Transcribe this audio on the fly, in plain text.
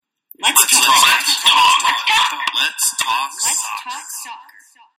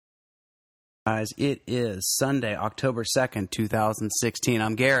Guys, it is Sunday, October 2nd, 2016.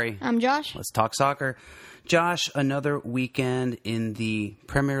 I'm Gary. I'm Josh. Let's talk soccer. Josh, another weekend in the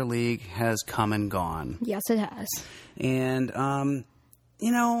Premier League has come and gone. Yes, it has. And,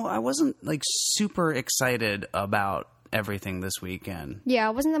 I wasn't, super excited about everything this weekend. Yeah,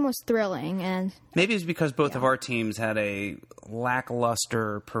 it wasn't the most thrilling. And maybe it's because both of our teams had a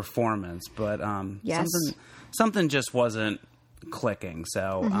lackluster performance, but yes. something just wasn't clicking.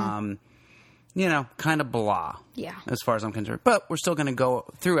 So, kind of blah. Yeah. As far as I'm concerned. But we're still going to go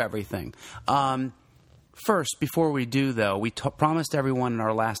through everything. First, before we do, though, we promised everyone in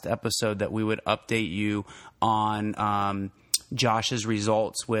our last episode that we would update you on Josh's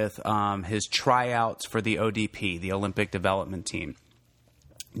results with his tryouts for the ODP, the Olympic Development Team.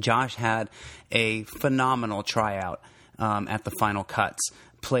 Josh had a phenomenal tryout at the final cuts.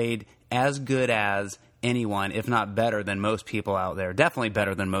 Played as good as anyone, if not better than most people out there. Definitely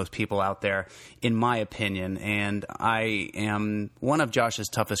better than most people out there, in my opinion. And I am one of Josh's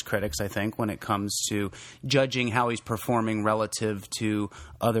toughest critics, I think, when it comes to judging how he's performing relative to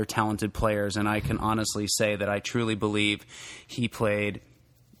other talented players. And I can honestly say that I truly believe he played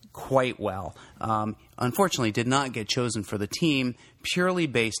quite well. Unfortunately, did not get chosen for the team purely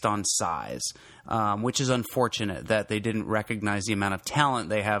based on size, which is unfortunate that they didn't recognize the amount of talent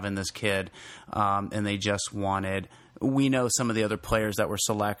they have in this kid, and they just wanted... We know some of the other players that were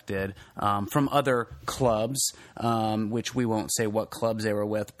selected from other clubs, which we won't say what clubs they were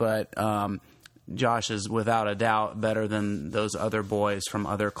with, but Josh is without a doubt better than those other boys from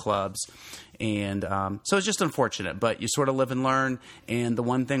other clubs. And so it's just unfortunate, but you sort of live and learn. And the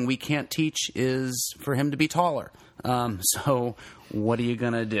one thing we can't teach is for him to be taller. So what are you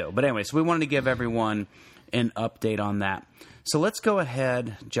going to do? But anyway, so we wanted to give everyone an update on that. So let's go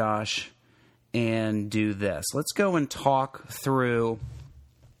ahead, Josh, and do this. Let's go and talk through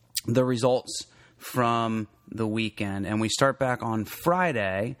the results from the weekend. And we start back on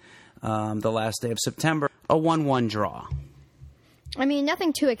Friday, the last day of September, a 1-1 draw. I mean,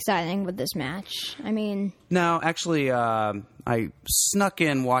 nothing too exciting with this match. No, actually, I snuck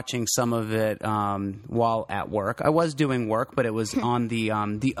in watching some of it while at work. I was doing work, but it was on the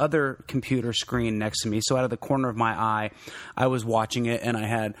other computer screen next to me. So out of the corner of my eye, I was watching it, and I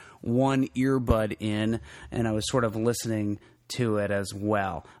had one earbud in, and I was sort of listening to it as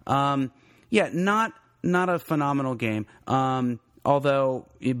well. Not a phenomenal game. Although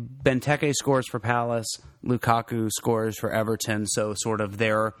Benteke scores for Palace, Lukaku scores for Everton, so sort of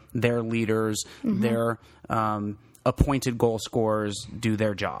their leaders, their appointed goal scorers do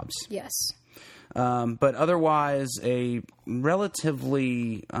their jobs. Yes. But otherwise, a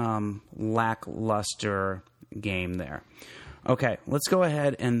relatively lackluster game there. Okay, let's go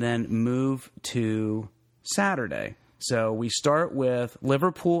ahead and then move to Saturday. So we start with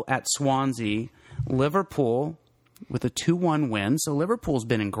Liverpool at Swansea. Liverpool with a 2-1 win. So Liverpool's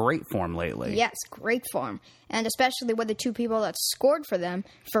been in great form lately. Yes, great form. And especially with the two people that scored for them,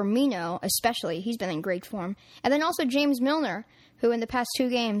 Firmino especially, he's been in great form. And then also James Milner, who in the past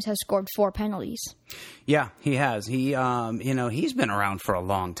 2 games has scored 4 penalties. Yeah, he has. He's been around for a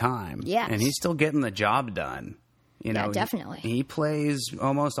long time. Yes. And he's still getting the job done. Yeah, definitely. He plays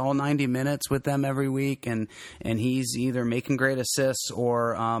almost all 90 minutes with them every week, and he's either making great assists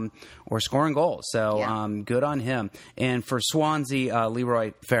or scoring goals. So good on him. And for Swansea,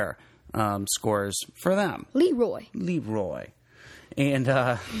 Leroy Fer scores for them. Leroy.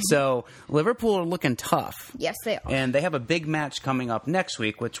 And so Liverpool are looking tough. Yes, they are. And they have a big match coming up next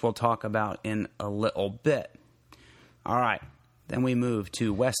week, which we'll talk about in a little bit. All right. Then we move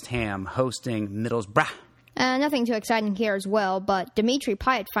to West Ham hosting Middlesbrough. Nothing too exciting here as well, but Dimitri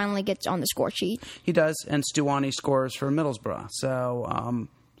Payet finally gets on the score sheet. He does, and Stuani scores for Middlesbrough. So,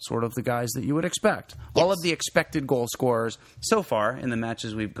 sort of the guys that you would expect. Yes. All of the expected goal scorers so far in the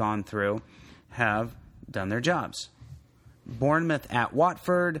matches we've gone through have done their jobs. Bournemouth at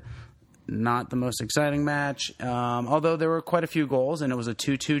Watford, not the most exciting match, although there were quite a few goals, and it was a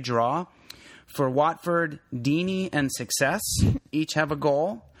 2-2 draw. For Watford, Deeney and Success each have a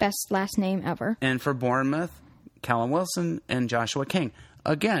goal. Best last name ever. And for Bournemouth, Callum Wilson and Joshua King.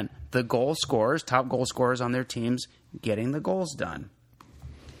 Again, the goal scorers, top goal scorers on their teams, getting the goals done.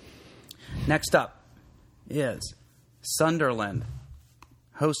 Next up is Sunderland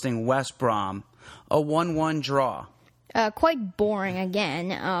hosting West Brom. A 1-1 draw. Quite boring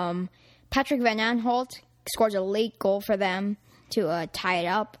again. Patrick Van Aanholt scores a late goal for them to tie it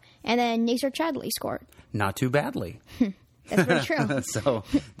up. And then Nacer Chadley scored. Not too badly. That's pretty true. So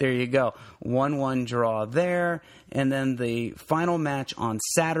there you go. 1-1 draw there. And then the final match on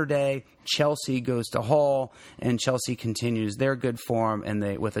Saturday, Chelsea goes to Hull, and Chelsea continues their good form and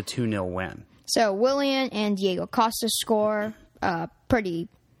with a 2-0 win. So Willian and Diego Costa score. Pretty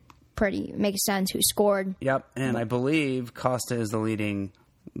makes sense who scored. Yep, and I believe Costa is the leading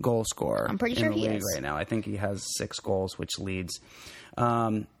goal scorer. I'm pretty sure in the he league is right now. I think he has 6 goals, which leads.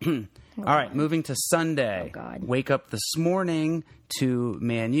 All right, moving to Sunday. Oh, God. Wake up this morning to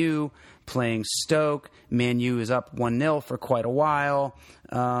Man U playing Stoke. Man U is up 1-0 for quite a while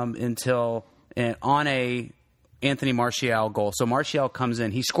until on a Anthony Martial goal. So Martial comes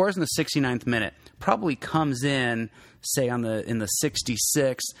in. He scores in the 69th minute. Probably comes in, say, in the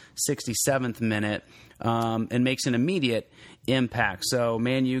 66th, 67th minute, and makes an immediate impact. So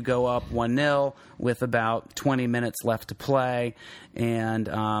Man U go up 1-0 with about 20 minutes left to play,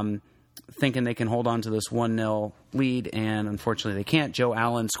 and thinking they can hold on to this 1-0 lead, and unfortunately they can't. Joe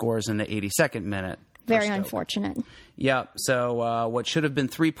Allen scores in the 82nd minute. Very unfortunate. Yeah, so what should have been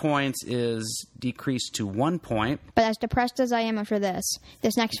 3 points is decreased to 1 point. But as depressed as I am after this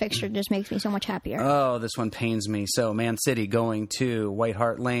next fixture just makes me so much happier. Oh, this one pains me. So Man City going to White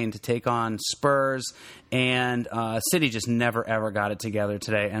Hart Lane to take on Spurs, and City just never, ever got it together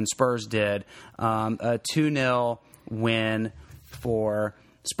today, and Spurs did. A 2-0 win for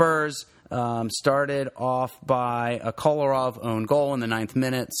Spurs. Started off by a Kolarov own goal in the 9th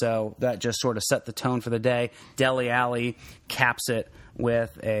minute, so that just sort of set the tone for the day. Dele Alli caps it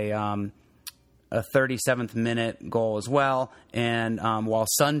with a 37th minute goal as well. And while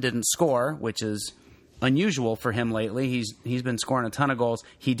Son didn't score, which is unusual for him lately, he's been scoring a ton of goals.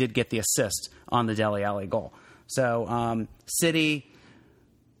 He did get the assist on the Dele Alli goal. So City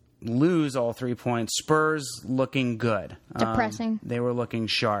lose all 3 points. Spurs looking good. Depressing. They were looking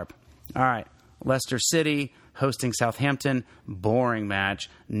sharp. All right, Leicester City hosting Southampton. Boring match.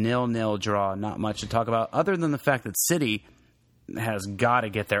 0-0 draw. Not much to talk about other than the fact that City has got to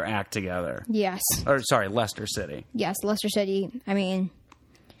get their act together. Yes. Or, sorry, Leicester City. Yes, Leicester City. I mean,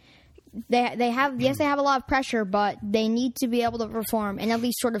 they have a lot of pressure, but they need to be able to perform and at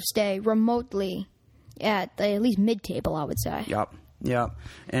least sort of stay remotely at least mid-table, I would say. Yep.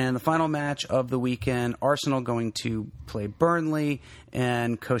 And the final match of the weekend, Arsenal going to play Burnley,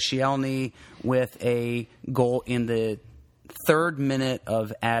 and Koscielny with a goal in the 3rd minute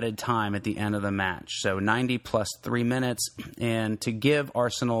of added time at the end of the match. So 90 plus 3 minutes, and to give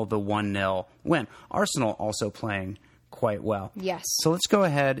Arsenal the 1-0 win. Arsenal also playing quite well. Yes. So let's go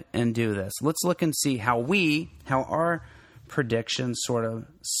ahead and do this. Let's look and see how our predictions sort of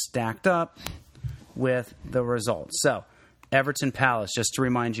stacked up with the results. So Everton Palace, just to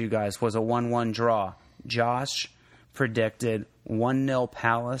remind you guys, was a 1-1 draw. Josh predicted 1-0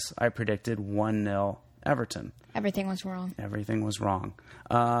 Palace. I predicted 1-0 Everton. Everything was wrong. Everything was wrong.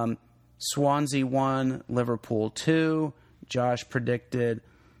 Swansea 1, Liverpool 2. Josh predicted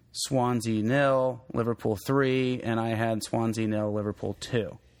Swansea 0, Liverpool 3, and I had Swansea 0, Liverpool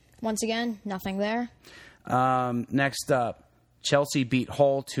 2. Once again, nothing there. Next up, Chelsea beat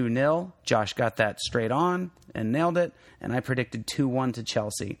Hull 2-0. Josh got that straight on and nailed it, and I predicted 2-1 to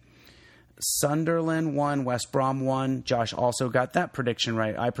Chelsea. Sunderland 1, West Brom 1. Josh also got that prediction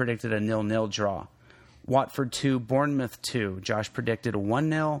right. I predicted a 0-0 draw. Watford 2, Bournemouth 2. Josh predicted a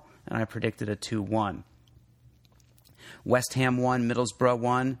 1-0, and I predicted a 2-1. West Ham 1, Middlesbrough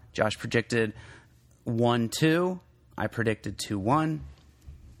 1. Josh predicted 1-2. I predicted 2-1.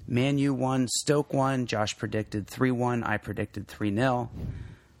 Man U 1, Stoke 1. Josh predicted 3-1. I predicted 3-0.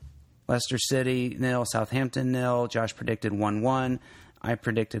 Leicester City 0, Southampton 0. Josh predicted 1-1. I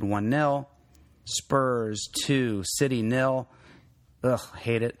predicted 1-0. Spurs 2, City 0. Ugh,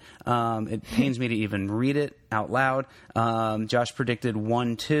 hate it. It pains me to even read it out loud. Josh predicted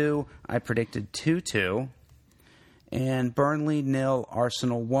 1-2. I predicted 2-2. And Burnley 0,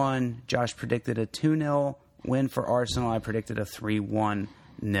 Arsenal 1. Josh predicted a 2-0 win for Arsenal. I predicted a 3-1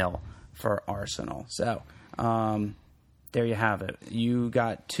 for Arsenal. So, there you have it. You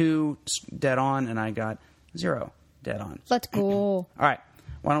got 2 dead on, and I got 0 dead on. Let's go. All right.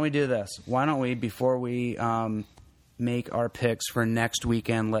 Why don't we do this? Why don't we, before we make our picks for next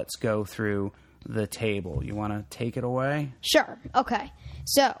weekend, let's go through the table. You want to take it away? Sure. Okay.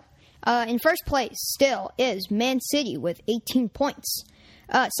 So, in first place still is Man City with 18 points.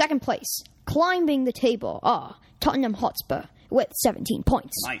 Second place, climbing the table, Tottenham Hotspur with 17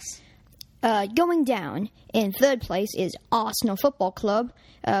 points. Nice. Going down in third place is Arsenal Football Club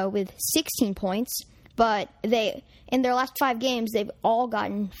with 16 points. But in their last 5 games, they've all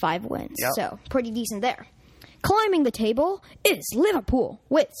gotten 5 wins. Yep. So, pretty decent there. Climbing the table is Liverpool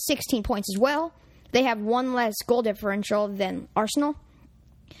with 16 points as well. They have one less goal differential than Arsenal.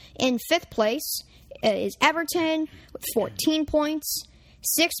 In 5th place is Everton with 14 points.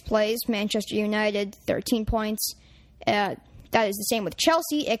 6th place, Manchester United, 13 points. That is the same with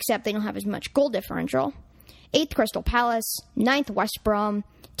Chelsea, except they don't have as much goal differential. 8th, Crystal Palace. 9th, West Brom.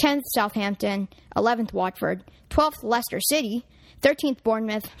 10th, Southampton. 11th, Watford. 12th, Leicester City. 13th,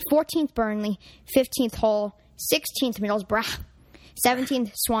 Bournemouth. 14th, Burnley. 15th, Hull. 16th, Middlesbrough.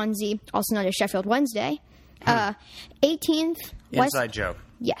 17th, Swansea, also known as Sheffield Wednesday. 18th... Inside joke.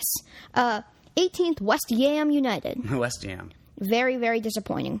 Yes. 18th, West Ham United. West Ham. Very, very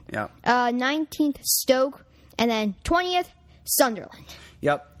disappointing. Yep. 19th, Stoke. And then 20th, Sunderland.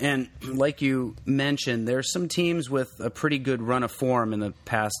 Yep, and like you mentioned, there's some teams with a pretty good run of form in the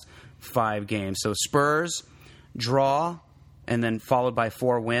past 5 games. So Spurs, draw, and then followed by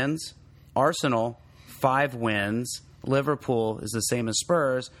 4 wins. Arsenal, 5 wins. Liverpool is the same as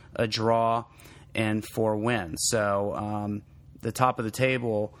Spurs, a draw and 4 wins. So the top of the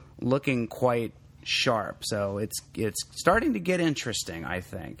table looking quite sharp. So it's starting to get interesting, I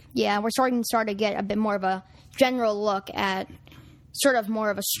think. Yeah, we're starting to get a bit more of a general look at sort of more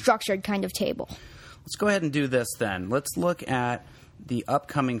of a structured kind of table. Let's go ahead and do this then. Let's look at the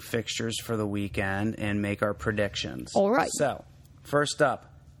upcoming fixtures for the weekend and make our predictions. All right. So, first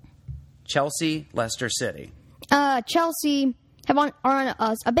up, Chelsea, Leicester City. Chelsea are on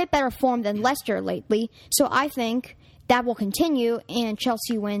a bit better form than Leicester lately, so I think that will continue, and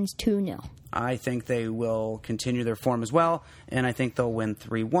Chelsea wins 2-0. I think they will continue their form as well, and I think they'll win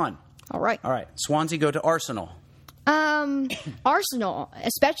 3-1. All right. Swansea go to Arsenal. Arsenal,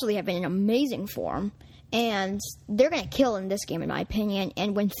 especially, have been in amazing form, and they're going to kill in this game, in my opinion,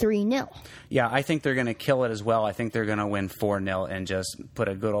 and win 3-0. Yeah, I think they're going to kill it as well. I think they're going to win 4-0 and just put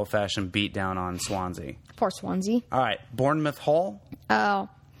a good old-fashioned beat down on Swansea. For Swansea. All right, Bournemouth Hull.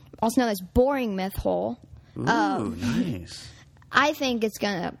 Also known as Boring Myth Hull. Ooh, nice. I think it's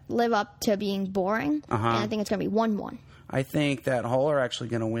going to live up to being boring, and I think it's going to be 1-1. I think that Hull are actually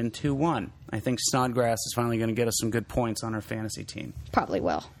going to win 2-1. I think Snodgrass is finally going to get us some good points on our fantasy team. Probably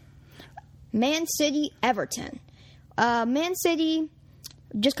will. Man City, Everton. Man City,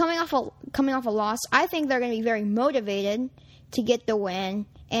 just coming off a loss. I think they're going to be very motivated to get the win,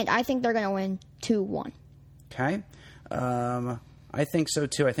 and I think they're going to win 2-1. Okay. I think so,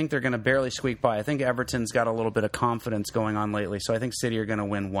 too. I think they're going to barely squeak by. I think Everton's got a little bit of confidence going on lately, so I think City are going to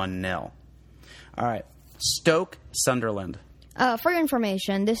win 1-0. All right. Stoke, Sunderland. For your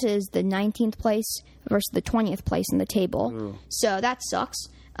information, this is the 19th place versus the 20th place in the table. Ooh. So that sucks.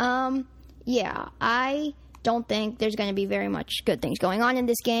 Yeah, I don't think there's going to be very much good things going on in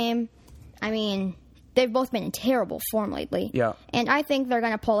this game. I mean, they've both been in terrible form lately. Yeah. And I think they're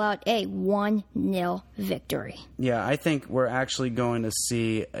going to pull out a 1-0 victory. Yeah, I think we're actually going to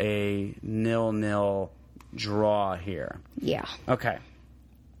see a 0-0 draw here. Yeah. Okay.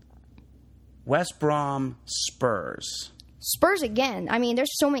 West Brom, Spurs. Spurs again. I mean,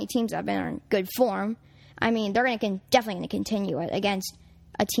 there's so many teams that have been in good form. I mean, they're definitely going to continue it against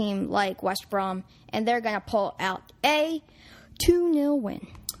a team like West Brom, and they're going to pull out a 2-0 win.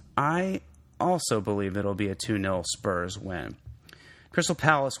 I also believe it'll be a 2-0 Spurs win. Crystal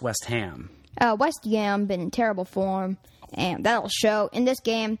Palace, West Ham. West Ham been in terrible form, and that'll show. In this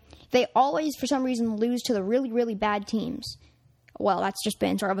game, they always, for some reason, lose to the really, really bad teams. Well, that's just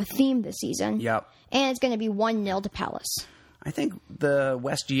been sort of a theme this season. Yep. And it's going to be 1-0 to Palace. I think the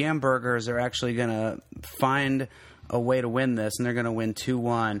West Hamburgers are actually going to find a way to win this, and they're going to win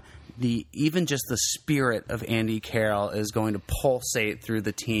 2-1. Even just the spirit of Andy Carroll is going to pulsate through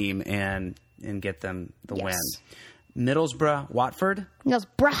the team and get them the win. Middlesbrough, Watford?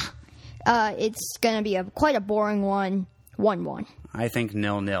 Middlesbrough. It's going to be quite a boring one, 1-1. I think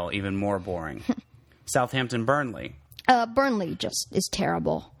 0-0, even more boring. Southampton, Burnley. Burnley just is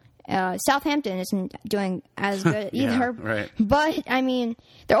terrible. Southampton isn't doing as good either. Yeah, right. But, I mean,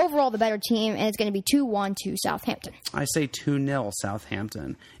 they're overall the better team, and it's going to be 2-1 to Southampton. I say 2-0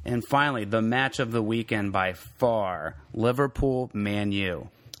 Southampton. And finally, the match of the weekend by far, Liverpool, Man U.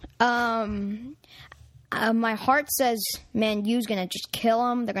 My heart says Man U's going to just kill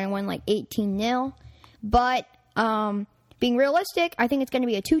them. They're going to win like 18-0. But being realistic, I think it's going to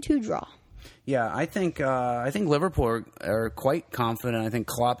be a 2-2 draw. Yeah, I think Liverpool are quite confident. I think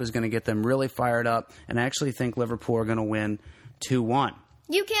Klopp is going to get them really fired up, and I actually think Liverpool are going to win 2-1.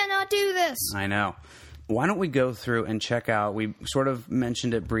 You cannot do this. I know. Why don't we go through and check out, we sort of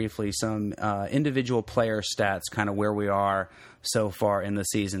mentioned it briefly, some individual player stats, kind of where we are so far in the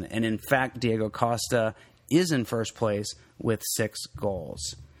season. And in fact, Diego Costa is in first place with 6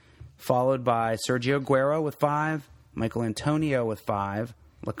 goals, followed by Sergio Aguero with 5, Michael Antonio with 5,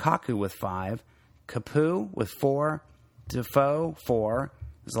 Lukaku with 5, Capu with 4, Defoe 4,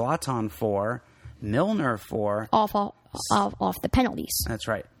 Zlatan 4, Milner 4. Off the penalties. That's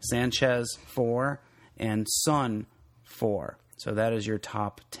right. Sanchez 4, and Son 4. So that is your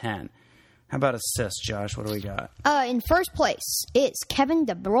top 10. How about assists, Josh? What do we got? In first place is Kevin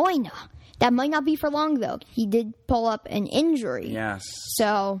De Bruyne. That might not be for long, though. He did pull up an injury. Yes.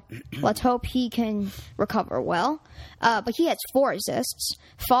 So let's hope he can recover well. But he has 4 assists,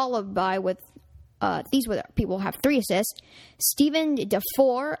 followed by these were the people who have 3 assists. Steven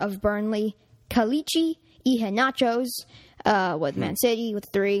Defour of Burnley, Kalichi Ihenachos with Man City with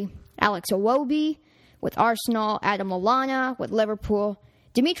 3, Alex Iwobi with Arsenal, Adam Lallana with Liverpool,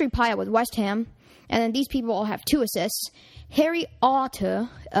 Dimitri Payet with West Ham, and then these people all have 2 assists. Harry Otter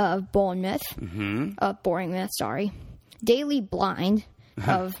of Bournemouth, Daily Blind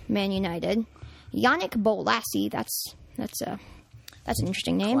of Man United, Yannick Bolasie, that's an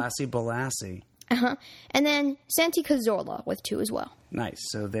interesting name. Classy Bolasie. And then Santi Cazorla with 2 as well. Nice.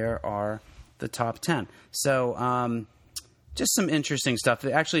 So there are the top 10. So just some interesting stuff.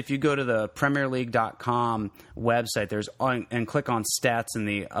 Actually, if you go to the PremierLeague.com website, and click on stats in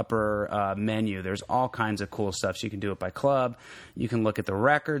the upper menu, there's all kinds of cool stuff. So you can do it by club. You can look at the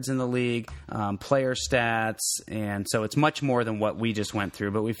records in the league, player stats, and so it's much more than what we just went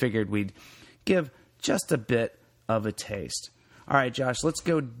through. But we figured we'd give just a bit of a taste. All right, Josh, let's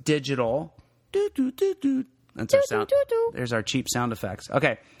go digital. That's our sound. There's our cheap sound effects.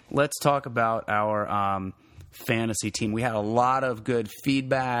 Okay, let's talk about our fantasy team. We had a lot of good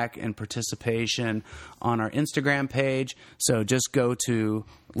feedback and participation on our Instagram page. So just go to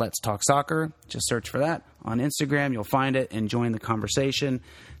Let's Talk Soccer. Just search for that on Instagram. You'll find it and join the conversation.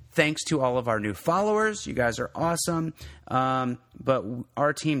 Thanks to all of our new followers. You guys are awesome. But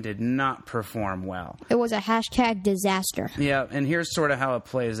our team did not perform well. It was a hashtag disaster. Yeah, and here's sort of how it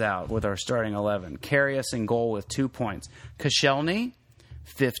plays out with our starting 11. Karius in goal with 2 points. Koscielny,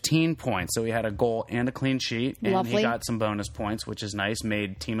 15 points. So he had a goal and a clean sheet. And Lovely. He got some bonus points, which is nice.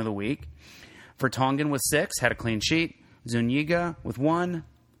 Made team of the week. Vertonghen with 6, had a clean sheet. Zuniga with 1.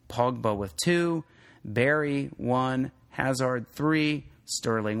 Pogba with 2. Barry 1. Hazard 3.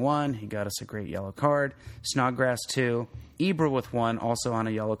 Sterling 1. He got us a great yellow card. Snodgrass 2. Ibra with 1, also on a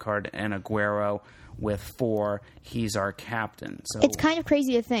yellow card. And Aguero with 4. He's our captain. So It's kind of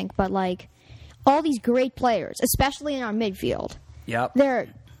crazy to think, but all these great players, especially in our midfield, yep.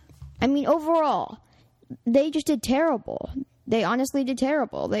 Overall, they just did terrible. They honestly did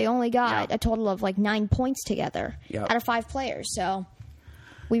terrible. They only got a total of 9 points together out of 5 players. So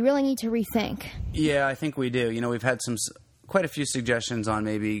we really need to rethink. Yeah, I think we do. We've had quite a few suggestions on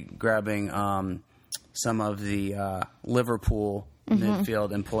maybe grabbing some of the Liverpool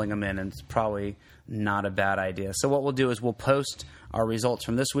midfield and pulling them in, and it's probably not a bad idea. So what we'll do is we'll post our results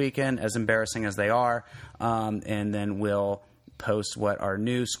from this weekend, as embarrassing as they are, and then we'll post what our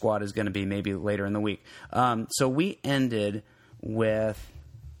new squad is going to be maybe later in the week. So we ended with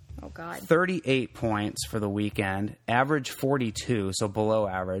 38 points for the weekend, average 42, so below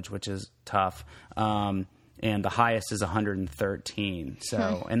average, which is tough. And the highest is 113.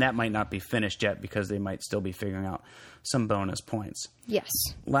 So, and that might not be finished yet because they might still be figuring out some bonus points. Yes.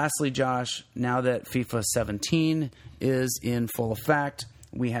 Lastly, Josh, now that FIFA 17 is in full effect,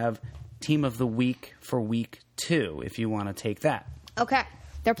 we have Team of the Week for Week 2, if you want to take that. Okay.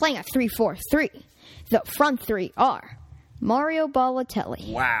 They're playing a 3-4-3. The front 3 are Mario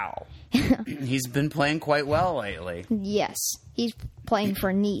Balotelli. Wow. He's been playing quite well lately. Yes. He's playing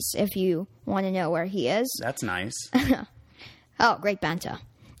for Nice, if you want to know where he is. That's nice. Oh, great banter.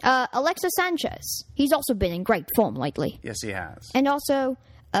 Alexis Sanchez. He's also been in great form lately. Yes, he has. And also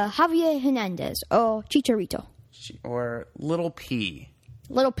Javier Hernandez, or Chicharito. Or Little P.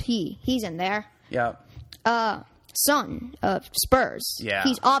 Little P. He's in there. Yep. Son of Spurs. Yeah.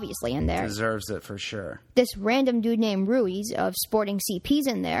 He's obviously in there. Deserves it for sure. This random dude named Ruiz of Sporting CP's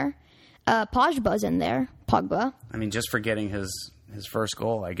in there. Pogba's in there. Pogba. I mean, just for getting his first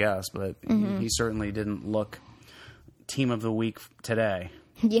goal, I guess, but he certainly didn't look Team of the Week today.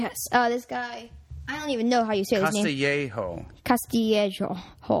 Yes. This guy, I don't even know how you say his name.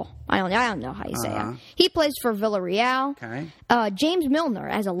 Castillejo. I don't know how you say it. He plays for Villarreal. Okay. James Milner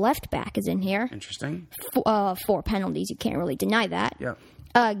as a left back is in here. Interesting. 4 penalties. You can't really deny that. Yep.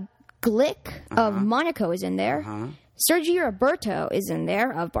 Glick of Monaco is in there. Sergio Roberto is in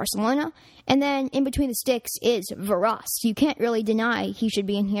there of Barcelona. And then in between the sticks is Verras. You can't really deny he should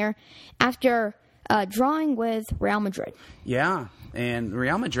be in here after drawing with Real Madrid. Yeah, and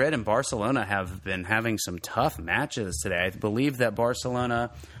Real Madrid and Barcelona have been having some tough matches today. I believe that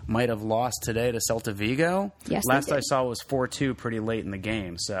Barcelona might have lost today to Celta Vigo. Yes, Last I saw was 4-2 pretty late in the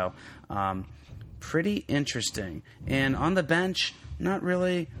game. So pretty interesting. And on the bench, not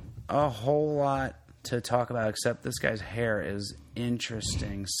really a whole lot to talk about, except this guy's hair is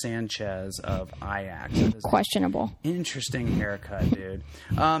interesting. Sanchez of Ajax. Questionable. Interesting haircut, dude.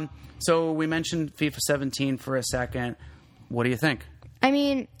 So we mentioned FIFA 17 for a second. What do you think? I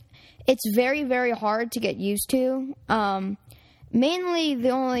mean, it's very, very hard to get used to. Mainly the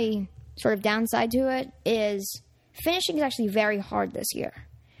only sort of downside to it is finishing is actually very hard this year.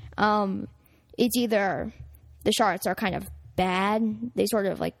 It's either the shots are kind of bad, they sort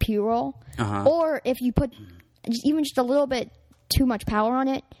of like P-roll, or if you put even just a little bit too much power on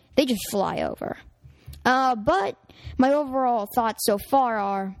it, they just fly over. But my overall thoughts so far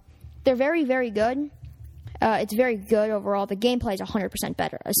are they're very, very good. It's very good overall. The gameplay is 100%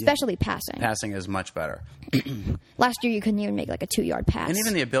 better, especially passing. Passing is much better. Last year, you couldn't even make like a 2-yard pass. And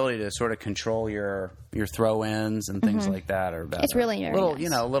even the ability to sort of control your throw-ins and things like that are better. It's really nice.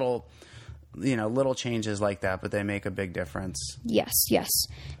 Little changes like that, but they make a big difference. Yes.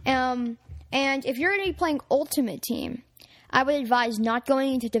 And if you're going to be playing Ultimate Team, I would advise not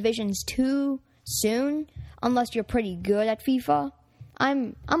going into divisions too soon unless you're pretty good at FIFA.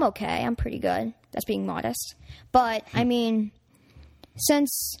 I'm okay. I'm pretty good. That's being modest. But, I mean,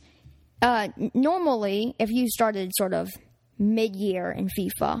 since normally, if you started sort of mid-year in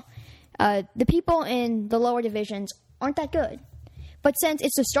FIFA, the people in the lower divisions aren't that good. But since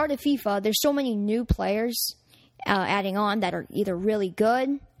it's the start of FIFA, there's so many new players adding on that are either really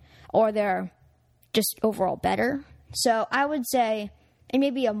good or they're just overall better. So I would say in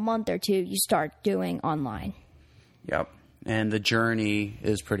maybe a month or two, you start doing online. Yep. And the journey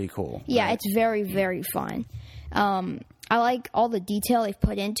is pretty cool. Yeah, right? It's very, very fun. I like all the detail they've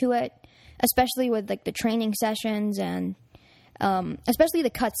put into it, especially with like the training sessions and especially the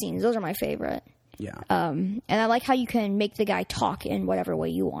cutscenes. Those are my favorite. Yeah. And I like how you can make the guy talk in whatever way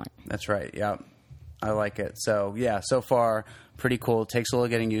you want. That's right. Yeah. I like it. So, yeah, so far, pretty cool. It takes a little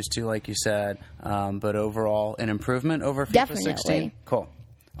getting used to, like you said. But overall, an improvement over FIFA 16. Cool.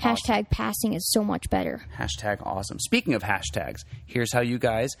 Hashtag passing is so much better. Hashtag awesome. Speaking of hashtags, here's how you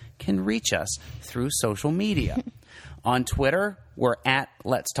guys can reach us through social media. On Twitter, we're at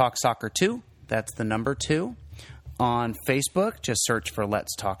Let's Talk Soccer 2. That's the number 2. On Facebook, just search for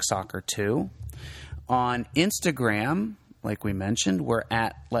Let's Talk Soccer 2. On Instagram, like we mentioned, we're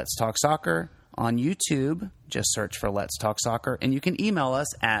at Let's Talk Soccer. On YouTube, just search for Let's Talk Soccer. And you can email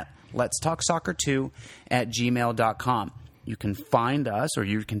us at letstalksoccer2@gmail.com. You can find us, or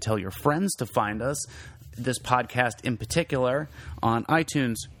you can tell your friends to find us, this podcast in particular, on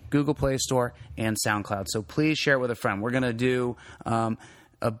iTunes, Google Play Store, and SoundCloud. So please share it with a friend. We're going to do a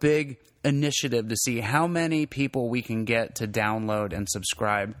big initiative to see how many people we can get to download and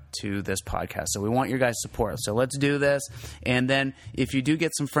subscribe to this podcast. So we want your guys' support. So let's do this. And then if you do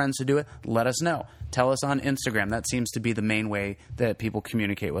get some friends to do it, let us know. Tell us on Instagram. That seems to be the main way that people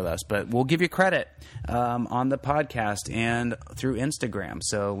communicate with us. But we'll give you credit on the podcast and through Instagram.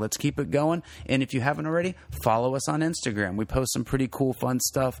 So let's keep it going. And if you haven't already, follow us on Instagram. We post some pretty cool, fun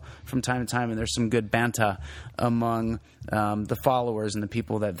stuff from time to time, and there's some good banter among the followers and the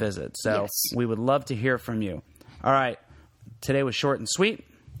people that visit. So we would love to hear from you. All right. Today was short and sweet.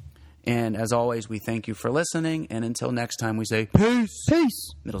 And as always, we thank you for listening. And until next time, we say peace.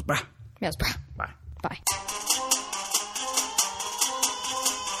 Peace. Middlesbrough. Middlesbrough. Bye. Bye.